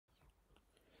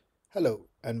Hello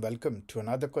and welcome to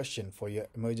another question for your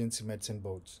emergency medicine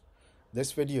boards.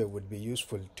 This video would be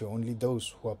useful to only those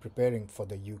who are preparing for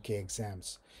the UK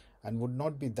exams and would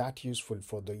not be that useful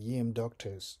for the EM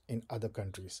doctors in other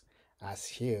countries, as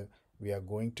here we are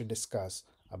going to discuss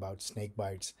about snake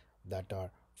bites that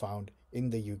are found in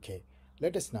the UK.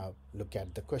 Let us now look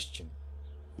at the question.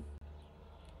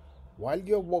 While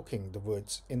you're walking the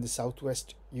woods in the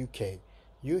southwest UK,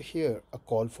 you hear a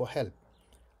call for help.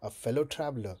 A fellow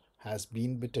traveler has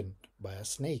been bitten by a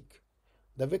snake.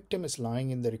 The victim is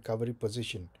lying in the recovery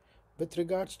position. With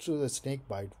regards to the snake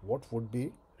bite, what would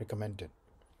be recommended?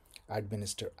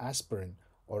 Administer aspirin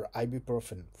or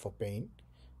ibuprofen for pain.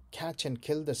 Catch and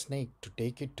kill the snake to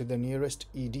take it to the nearest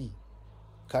ED.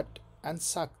 Cut and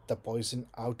suck the poison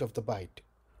out of the bite.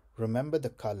 Remember the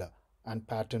color and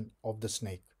pattern of the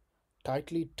snake.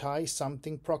 Tightly tie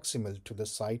something proximal to the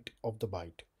site of the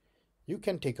bite. You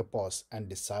can take a pause and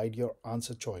decide your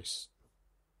answer choice.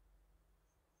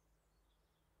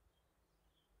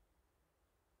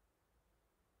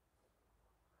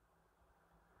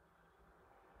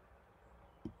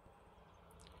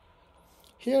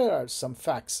 Here are some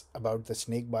facts about the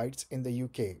snake bites in the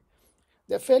UK.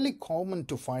 They're fairly common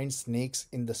to find snakes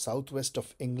in the southwest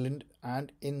of England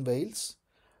and in Wales.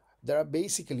 There are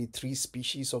basically three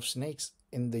species of snakes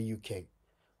in the UK.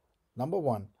 Number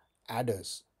one,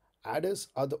 adders. Adders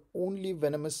are the only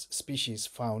venomous species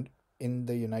found in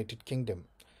the United Kingdom.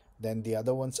 Then the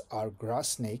other ones are grass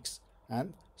snakes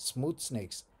and smooth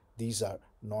snakes. These are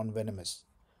non-venomous.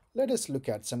 Let us look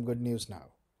at some good news now.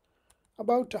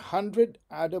 About 100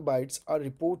 adder bites are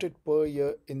reported per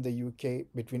year in the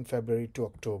UK between February to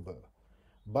October.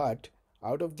 But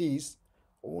out of these,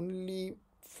 only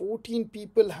 14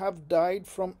 people have died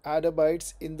from adder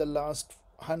bites in the last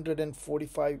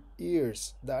 145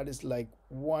 years. That is like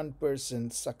one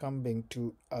person succumbing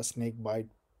to a snake bite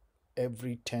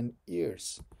every 10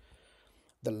 years.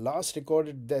 The last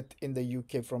recorded death in the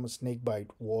UK from a snake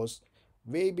bite was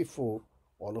way before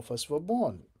all of us were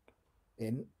born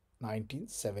in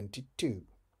 1972.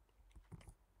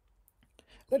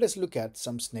 Let us look at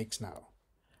some snakes now.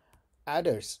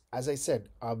 Adders, as I said,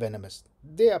 are venomous.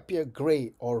 They appear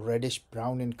gray or reddish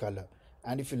brown in color,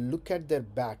 and if you look at their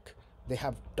back, they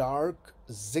have dark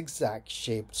zigzag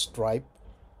shaped stripe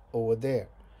over there.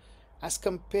 As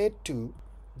compared to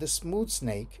the smooth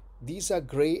snake, these are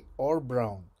gray or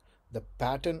brown. The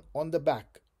pattern on the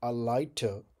back are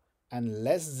lighter and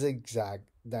less zigzag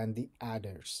than the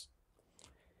adders.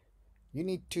 You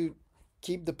need to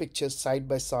keep the pictures side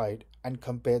by side and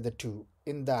compare the two.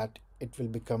 In that, it will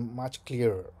become much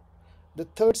clearer. The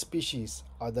third species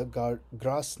are the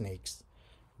grass snakes,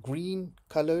 green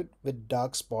colored with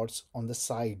dark spots on the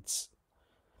sides.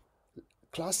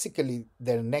 Classically,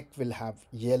 their neck will have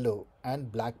yellow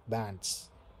and black bands.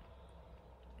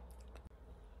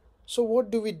 So, what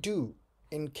do we do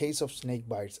in case of snake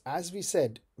bites? As we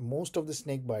said, most of the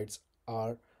snake bites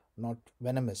are not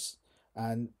venomous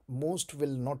and most will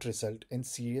not result in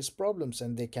serious problems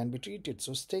and they can be treated.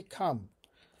 So, stay calm.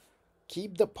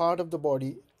 Keep the part of the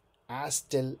body as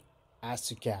still as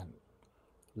you can.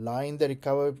 Lie in the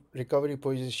recovery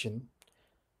position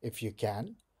if you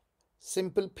can.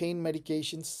 Simple pain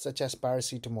medications such as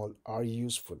paracetamol are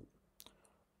useful.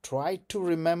 Try to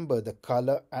remember the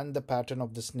color and the pattern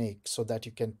of the snake so that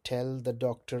you can tell the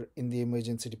doctor in the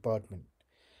emergency department.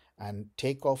 And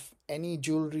take off any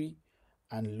jewelry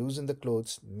and loosen the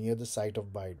clothes near the site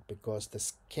of bite because the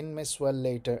skin may swell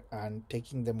later and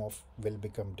taking them off will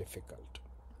become difficult.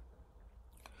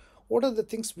 What are the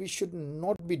things we should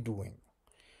not be doing?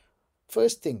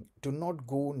 First thing, do not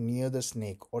go near the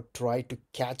snake or try to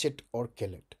catch it or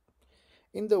kill it.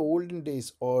 In the olden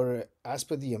days, or as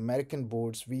per the American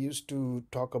boards, we used to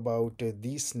talk about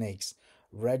these snakes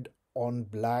red on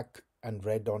black and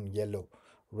red on yellow.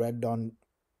 Red on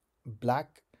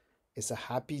black is a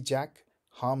happy jack,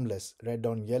 harmless. Red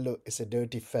on yellow is a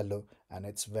dirty fellow and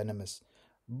it's venomous.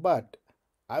 But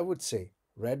I would say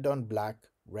red on black,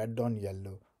 red on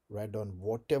yellow, red on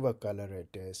whatever color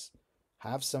it is,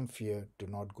 have some fear, do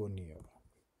not go near.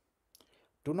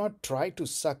 Do not try to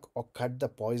suck or cut the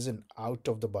poison out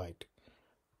of the bite.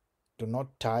 Do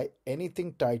not tie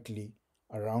anything tightly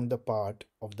around the part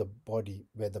of the body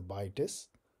where the bite is.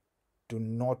 Do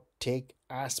not take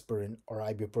aspirin or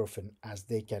ibuprofen as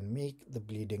they can make the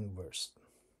bleeding worse.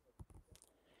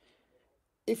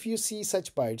 If you see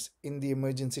such bites in the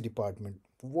emergency department,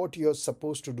 what you're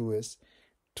supposed to do is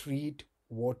treat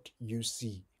what you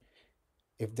see.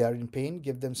 If they are in pain,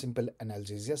 give them simple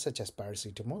analgesia such as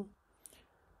paracetamol.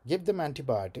 Give them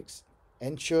antibiotics.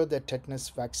 Ensure they're tetanus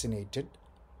vaccinated.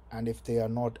 And if they are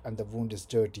not and the wound is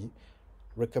dirty,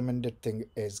 Recommended thing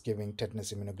is giving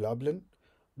tetanus immunoglobulin.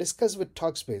 Discuss with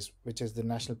Talkspace, which is the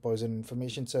National Poison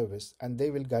Information Service, and they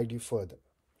will guide you further.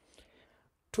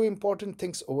 Two important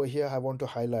things over here I want to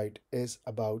highlight is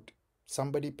about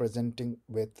somebody presenting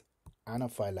with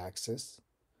anaphylaxis,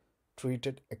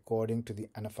 treated according to the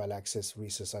anaphylaxis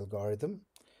rhesus algorithm,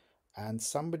 and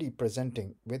somebody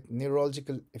presenting with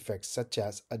neurological effects such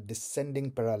as a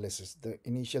descending paralysis. The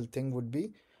initial thing would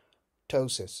be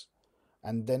ptosis,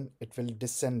 and then it will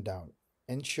descend down.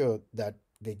 Ensure that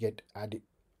they get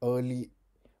early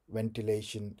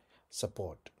ventilation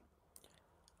support.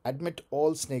 Admit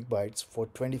all snake bites for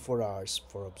 24 hours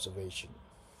for observation.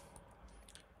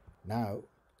 Now,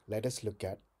 let us look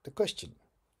at the question.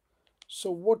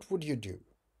 So, what would you do?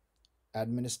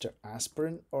 Administer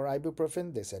aspirin or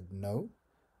ibuprofen? They said no.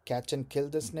 Catch and kill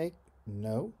the snake?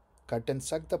 No. Cut and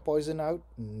suck the poison out?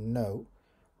 No.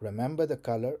 Remember the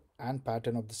color and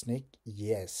pattern of the snake?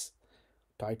 Yes.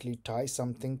 Tightly tie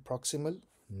something proximal?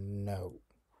 No.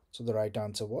 So the right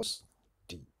answer was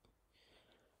D.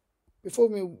 Before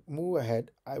we move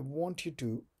ahead, I want you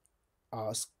to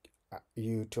ask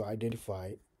you to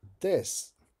identify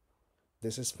this.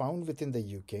 This is found within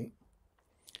the UK,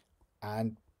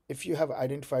 and if you have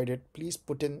identified it, please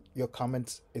put in your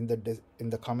comments in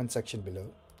the comment section below.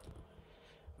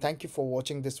 Thank you for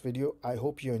watching this video. I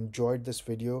hope you enjoyed this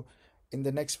video. In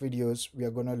the next videos, we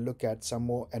are going to look at some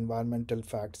more environmental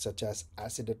facts such as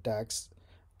acid attacks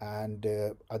and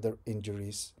other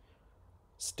injuries.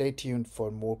 Stay tuned for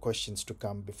more questions to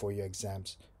come before your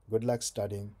exams. Good luck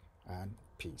studying and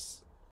peace.